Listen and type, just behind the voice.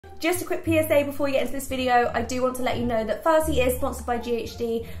Just a quick PSA before we get into this video. I do want to let you know that firstly it is sponsored by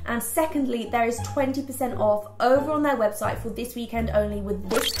GHD, and secondly there is 20% off over on their website for this weekend only with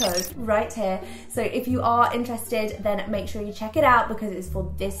this code right here. So if you are interested, then make sure you check it out because it's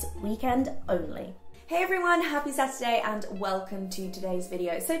for this weekend only. Hey everyone, happy Saturday and welcome to today's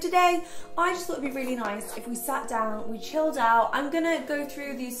video. So today, I just thought it'd be really nice if we sat down, we chilled out. I'm gonna go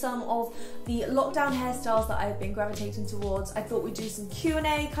through some of the lockdown hairstyles that I've been gravitating towards. I thought we'd do some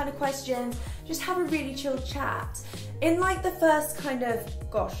Q&A kind of questions, just have a really chilled chat. In like the first kind of,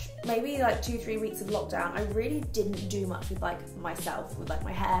 gosh, maybe like 2-3 weeks of lockdown, I really didn't do much with like myself, with like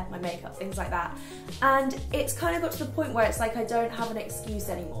my hair, my makeup, things like that. And it's kind of got to the point where it's like I don't have an excuse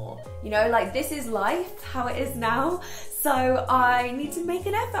anymore. You know, like this is life, how it is now. So I need to make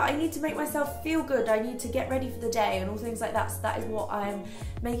an effort. I need to make myself feel good. I need to get ready for the day and all things like that. So that is what I'm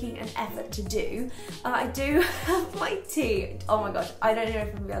making an effort to do. I do have my tea. Oh my gosh, I don't know if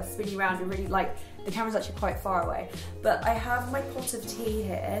I'm gonna be able to spin you around and really like, the camera's actually quite far away. But I have my pot of tea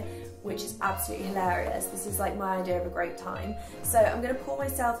here, which is absolutely hilarious. This is like my idea of a great time. So I'm gonna pour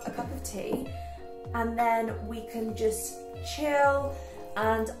myself a cup of tea and then we can just chill,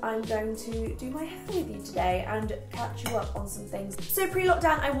 and I'm going to do my hair with you today and catch you up on some things. So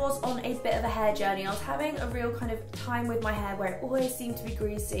pre-lockdown I was on a bit of a hair journey. I was having a real kind of time with my hair where it always seemed to be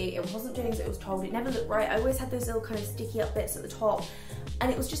greasy. It wasn't doing as it was told. It never looked right. I always had those little kind of sticky up bits at the top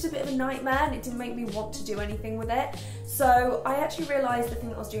and it was just a bit of a nightmare and it didn't make me want to do anything with it. So I actually realised the thing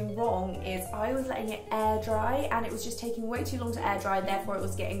that I was doing wrong is I was letting it air dry and it was just taking way too long to air dry, therefore it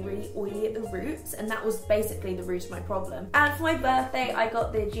was getting really oily at the roots, and that was basically the root of my problem. And for my birthday I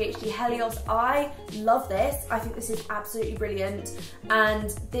got the GHD Helios. I love this. I think this is absolutely brilliant and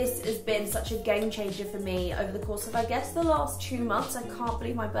this has been such a game changer for me over the course of I guess the last 2 months. I can't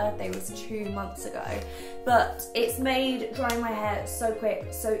believe my birthday was 2 months ago, but it's made drying my hair so quick,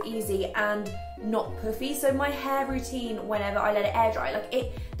 so easy and not puffy. So my hair routine whenever I let it air dry,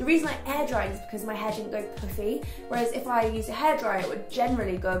 the reason I air dried is because my hair didn't go puffy, whereas if I used a hairdryer it would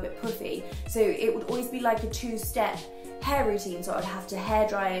generally go a bit puffy. So it would always be like a 2-step hair routine, so I'd have to hair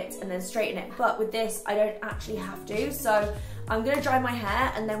dry it and then straighten it, but with this I don't actually have to. So I'm gonna dry my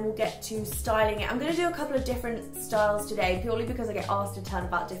hair and then we'll get to styling it. I'm gonna do a couple of different styles today purely because I get asked a ton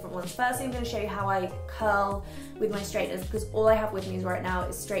about different ones. Firstly, I'm gonna show you how I curl with my straighteners because all I have with me right now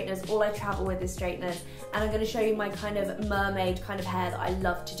is straighteners. All I travel with is straighteners, and I'm gonna show you my kind of mermaid kind of hair that I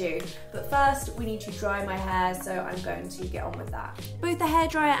love to do. But first, we need to dry my hair, so I'm going to get on with that. Both the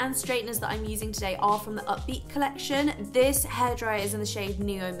hairdryer and straighteners that I'm using today are from the Upbeat collection. This hairdryer is in the shade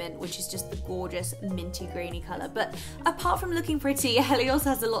Neo Mint, which is just the gorgeous minty greeny colour. But apart from looking pretty, Helios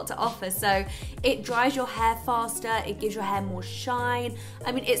has a lot to offer. So it dries your hair faster, it gives your hair more shine.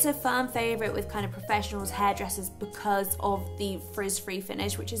 I mean, it's a firm favourite with kind of professionals, hairdressers, because of the frizz-free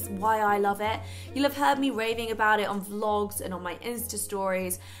finish, which is why I love it. You'll have heard me raving about it on vlogs and on my Insta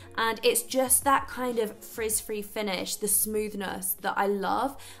stories, and it's just that kind of frizz-free finish, the smoothness that I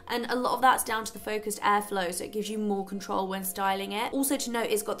love, and a lot of that's down to the focused airflow, so it gives you more control when styling it. Also to note,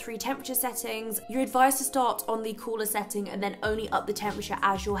 it's got 3 temperature settings. You're advised to start on the cooler setting and then only up the temperature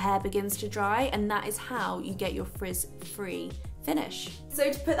as your hair begins to dry, and that is how you get your frizz-free finish.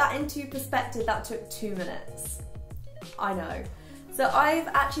 So to put that into perspective, that took 2 minutes. I know. So I've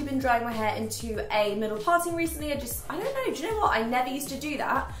actually been drying my hair into a middle parting recently. I don't know, do you know what? I never used to do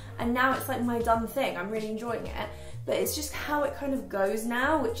that, and now it's like my done thing. I'm really enjoying it, but it's just how it kind of goes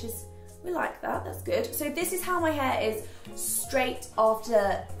now, which is, we like that, that's good. So this is how my hair is straight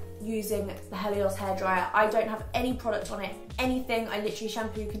after using the Helios hairdryer. I don't have any product on it, anything. I literally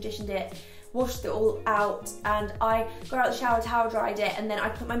shampoo, conditioned it, washed it all out, and I got out of the shower, towel dried it, and then I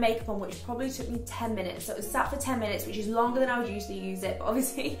put my makeup on, which probably took me 10 minutes. So it was sat for 10 minutes, which is longer than I would usually use it, but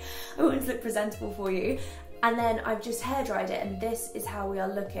obviously I wanted to look presentable for you. And then I've just hair dried it, and this is how we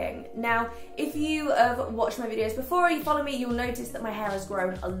are looking. Now, if you have watched my videos before or you follow me, you'll notice that my hair has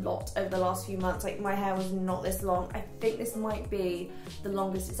grown a lot over the last few months. Like, my hair was not this long. I think this might be the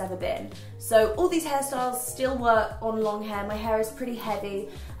longest it's ever been. So all these hairstyles still work on long hair. My hair is pretty heavy,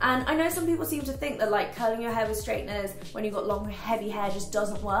 and I know some people seem to think that like curling your hair with straighteners when you've got long heavy hair just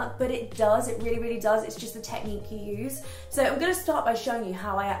doesn't work, but it does. It really, really does. It's just the technique you use. So I'm gonna start by showing you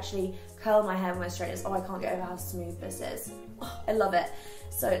how I actually curl my hair with my straighteners. Oh, I can't get over how smooth this is. Oh, I love it.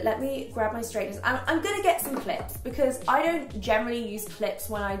 So let me grab my straighteners, and I'm gonna get some clips because I don't generally use clips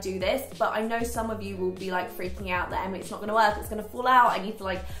when I do this, but I know some of you will be like freaking out that, Emily, it's not gonna work, it's gonna fall out, I need to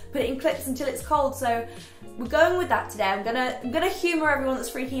like put it in clips until it's cold. So we're going with that today. I'm gonna humor everyone that's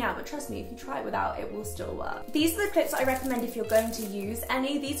freaking out, but trust me, if you try it without, it will still work. These are the clips I recommend if you're going to use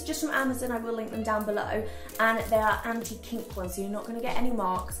any. These are just from Amazon, I will link them down below, and they are anti-kink ones, so you're not gonna get any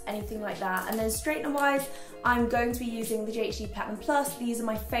marks, anything like that. And then straightener wise, I'm going to be using the GHD Platinum Plus. These are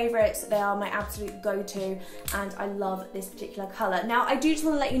my favourites, they are my absolute go-to, and I love this particular colour. Now, I do just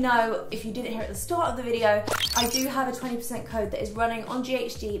want to let you know, if you didn't hear at the start of the video, I do have a 20% code that is running on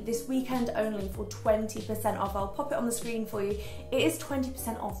GHD this weekend only for 20% off. I'll pop it on the screen for you. It is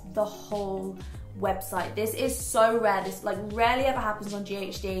 20% off the whole website. This is so rare. This like rarely ever happens on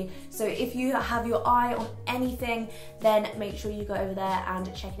GHD. So if you have your eye on anything, then make sure you go over there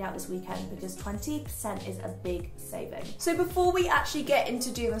and check it out this weekend, because 20% is a big saving. So before we actually get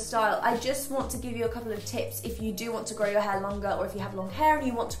into doing the style, I just want to give you a couple of tips if you do want to grow your hair longer, or if you have long hair and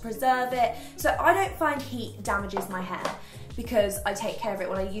you want to preserve it. So I don't find heat damages my hair, because I take care of it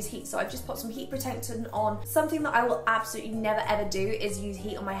when I use heat. So I've just put some heat protectant on. Something that I will absolutely never ever do is use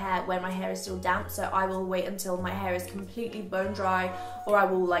heat on my hair when my hair is still damp. So I will wait until my hair is completely bone dry, or I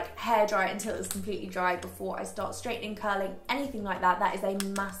will like hair dry it until it's completely dry before I start straightening, curling, anything like that. That is a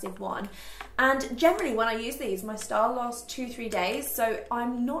massive one. And generally when I use these, my style lasts 2-3 days. So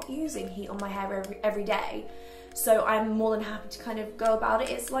I'm not using heat on my hair every day. So I'm more than happy to kind of go about it.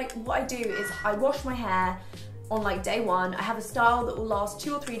 It's like, what I do is I wash my hair on like day one. I have a style that will last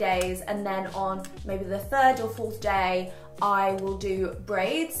 2 or 3 days, and then on maybe the 3rd or 4th day, I will do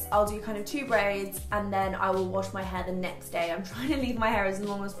braids. I'll do kind of 2 braids, and then I will wash my hair the next day. I'm trying to leave my hair as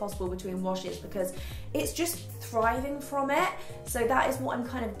long as possible between washes because it's just thriving from it. So that is what I'm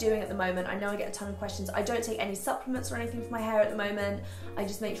kind of doing at the moment. I know I get a ton of questions. I don't take any supplements or anything for my hair at the moment. I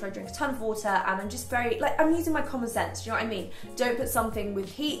just make sure I drink a ton of water, and I'm just very, like, I'm using my common sense, do you know what I mean? Don't put something with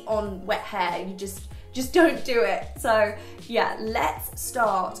heat on wet hair. You just don't do it. So yeah, let's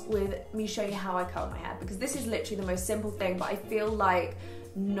start with me showing you how I curl my hair, because this is literally the most simple thing, but I feel like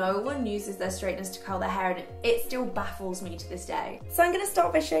no one uses their straighteners to curl their hair, and it still baffles me to this day. So I'm gonna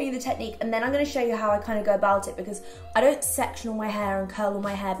start by showing you the technique, and then I'm gonna show you how I kind of go about it, because I don't section all my hair and curl all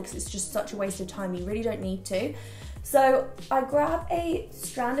my hair because it's just such a waste of time. You really don't need to. So I grab a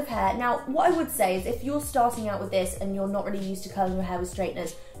strand of hair. Now, what I would say is if you're starting out with this and you're not really used to curling your hair with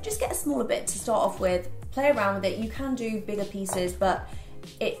straighteners, just get a smaller bit to start off with, play around with it. You can do bigger pieces, but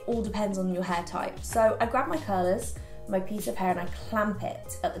it all depends on your hair type. So I grab my curlers, my piece of hair, and I clamp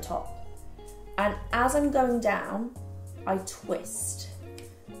it at the top. And as I'm going down, I twist.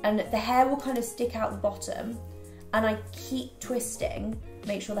 And the hair will kind of stick out the bottom, and I keep twisting,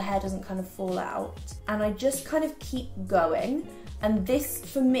 make sure the hair doesn't kind of fall out. And I just kind of keep going. And this,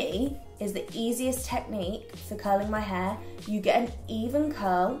 for me, is the easiest technique for curling my hair. You get an even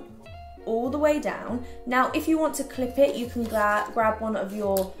curl all the way down. Now, if you want to clip it, you can grab one of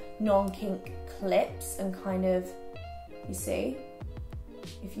your non-kink clips and kind of, you see,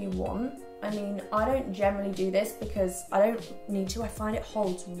 if you want. I mean, I don't generally do this because I don't need to. I find it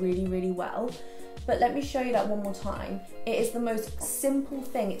holds really, really well. But let me show you that one more time. It is the most simple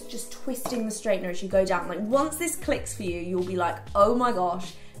thing. It's just twisting the straightener as you go down. Like, once this clicks for you, you'll be like, oh my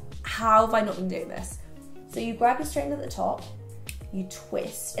gosh, how have I not been doing this? So you grab your straightener at the top, you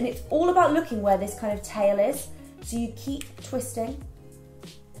twist, and it's all about looking where this kind of tail is. So you keep twisting,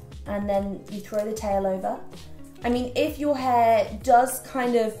 and then you throw the tail over. I mean, if your hair does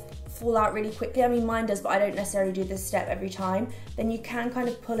kind of fall out really quickly, I mean mine does, but I don't necessarily do this step every time, then you can kind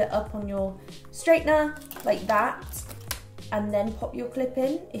of pull it up on your straightener like that, and then pop your clip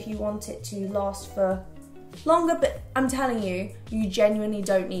in if you want it to last for longer. But I'm telling you, you genuinely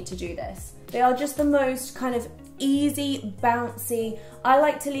don't need to do this. They are just the most kind of easy, bouncy. I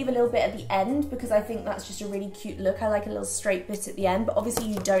like to leave a little bit at the end because I think that's just a really cute look. I like a little straight bit at the end, but obviously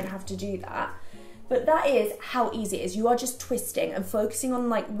you don't have to do that. But that is how easy it is. You are just twisting and focusing on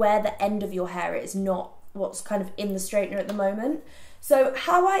like where the end of your hair is, not what's kind of in the straightener at the moment. So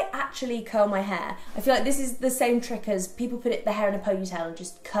how I actually curl my hair, I feel like this is the same trick as people put the hair in a ponytail and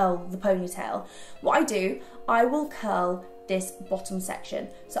just curl the ponytail. What I do, I will curl this bottom section.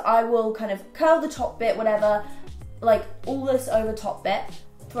 So I will kind of curl the top bit, whatever, like all this over top bit,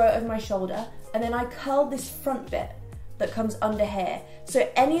 throw it over my shoulder, and then I curl this front bit that comes under here. So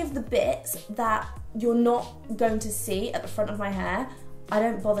any of the bits that you're not going to see at the front of my hair, I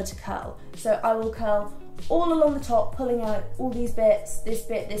don't bother to curl. So I will curl all along the top, pulling out all these bits, this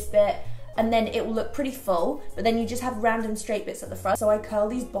bit, and then it will look pretty full, but then you just have random straight bits at the front. So I curl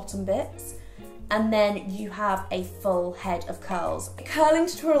these bottom bits, and then you have a full head of curls. Curling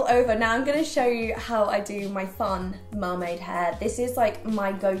tutorial over. Now I'm going to show you how I do my fun mermaid hair. This is like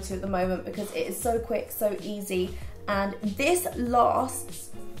my go-to at the moment because it is so quick, so easy, and this lasts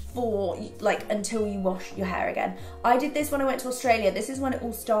for like until you wash your hair again. I did this when I went to Australia. This is when it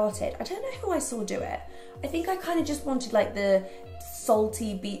all started. I don't know who I saw do it. I think I kind of just wanted like the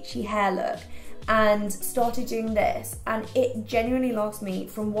salty, beachy hair look and started doing this, and it genuinely lasts me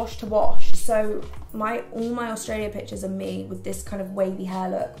from wash to wash. So all my Australia pictures are me with this kind of wavy hair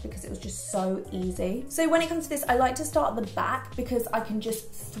look because it was just so easy. So when it comes to this, I like to start at the back because I can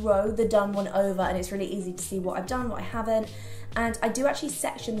just throw the done one over and it's really easy to see what I've done, what I haven't. And I do actually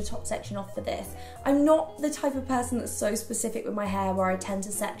section the top section off for this. I'm not the type of person that's so specific with my hair where I tend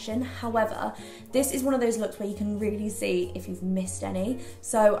to section. However, this is one of those looks where you can really see if you've missed any.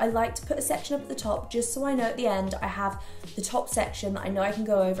 So I like to put a section up at the top just so I know at the end I have the top section that I know I can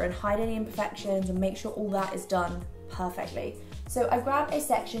go over and hide any imperfections and make sure all that is done perfectly. So I grabbed a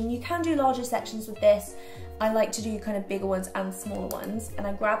section. You can do larger sections with this. I like to do kind of bigger ones and smaller ones. And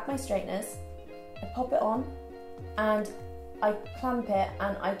I grab my straighteners, I pop it on, and I clamp it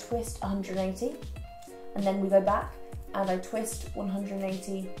and I twist 180, and then we go back and I twist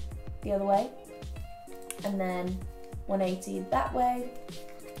 180 the other way, and then 180 that way,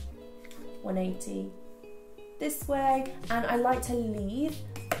 180 this way, and I like to leave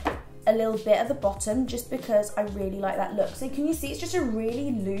a little bit at the bottom just because I really like that look. So can you see it's just a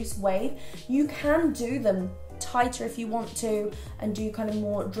really loose wave? You can do them tighter if you want to and do kind of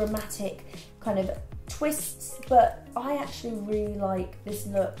more dramatic kind of twists, but I actually really like this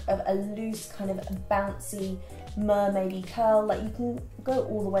look of a loose kind of bouncy mermaidy curl. Like you can go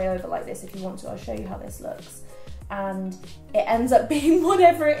all the way over like this if you want to. I'll show you how this looks, and it ends up being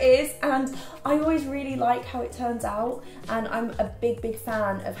whatever it is, and I always really like how it turns out, and I'm a big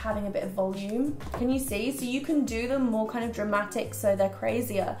fan of having a bit of volume. Can you see? So you can do them more kind of dramatic so they're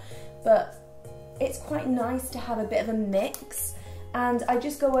crazier, but it's quite nice to have a bit of a mix. And I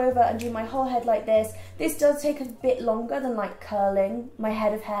just go over and do my whole head like this. This does take a bit longer than like curling my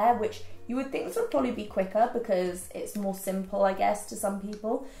head of hair, which you would think this would probably be quicker because it's more simple, I guess, to some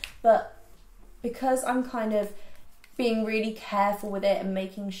people. But because I'm kind of being really careful with it and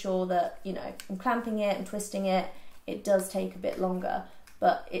making sure that, you know, I'm clamping it and twisting it, it does take a bit longer.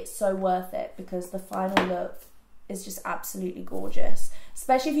 But it's so worth it because the final look is just absolutely gorgeous.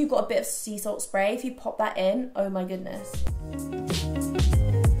 Especially if you've got a bit of sea salt spray, if you pop that in, oh my goodness.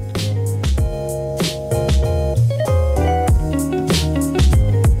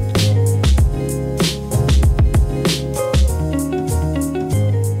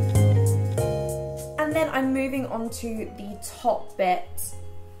 And then I'm moving on to the top bit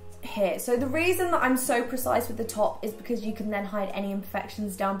here. So the reason that I'm so precise with the top is because you can then hide any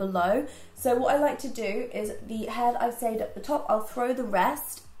imperfections down below. So what I like to do is the hair that I've saved at the top, I'll throw the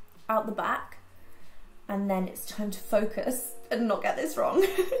rest out the back, and then it's time to focus and not get this wrong.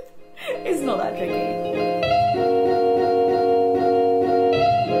 It's not that tricky.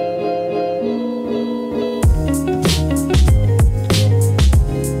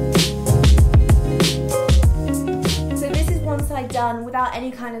 Done without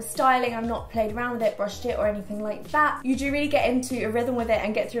any kind of styling. I've not played around with it, brushed it or anything like that. You do really get into a rhythm with it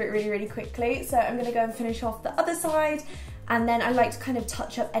and get through it really quickly. So I'm going to go and finish off the other side, and then I like to kind of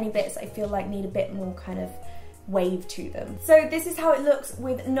touch up any bits I feel like need a bit more kind of wave to them. So this is how it looks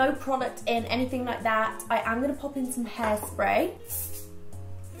with no product in, anything like that. I am going to pop in some hairspray.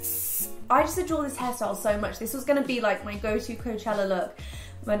 I just adore this hairstyle so much. This was going to be like my go-to Coachella look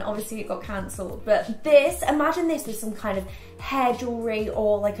when obviously it got cancelled. But this, imagine this with some kind of hair jewellery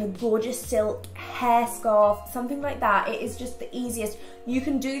or like a gorgeous silk hair scarf, something like that. It is just the easiest. You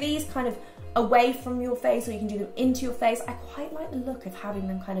can do these kind of away from your face or you can do them into your face. I quite like the look of having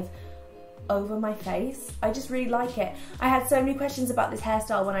them kind of over my face. I just really like it. I had so many questions about this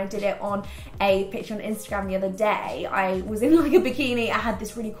hairstyle when I did it on a picture on Instagram the other day. I was in like a bikini, I had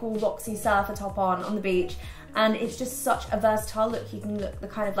this really cool Roxy surfer top on the beach, and it's just such a versatile look. You can look the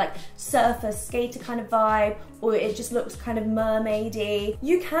kind of like surfer skater kind of vibe, or it just looks kind of mermaidy.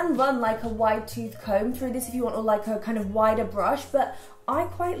 You can run like a wide tooth comb through this if you want, or like a kind of wider brush, but I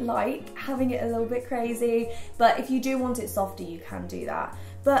quite like having it a little bit crazy. But if you do want it softer, you can do that.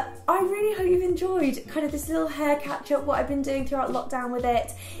 But I really hope you've enjoyed kind of this little hair catch up, what I've been doing throughout lockdown with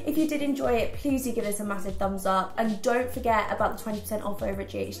it. If you did enjoy it, please do give this a massive thumbs up, and don't forget about the 20% off over at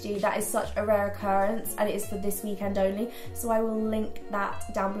GHD. That is such a rare occurrence and it is for this weekend only, so I will link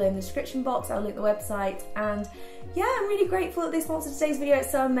that down below in the description box. I'll link the website, and yeah, I'm really grateful that they sponsored today's video.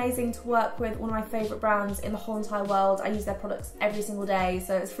 It's so amazing to work with one of my favourite brands in the whole entire world. I use their products every single day,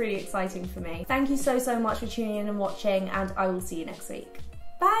 so it's really exciting for me. Thank you so much for tuning in and watching, and I will see you next week.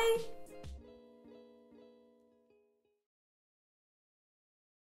 Bye!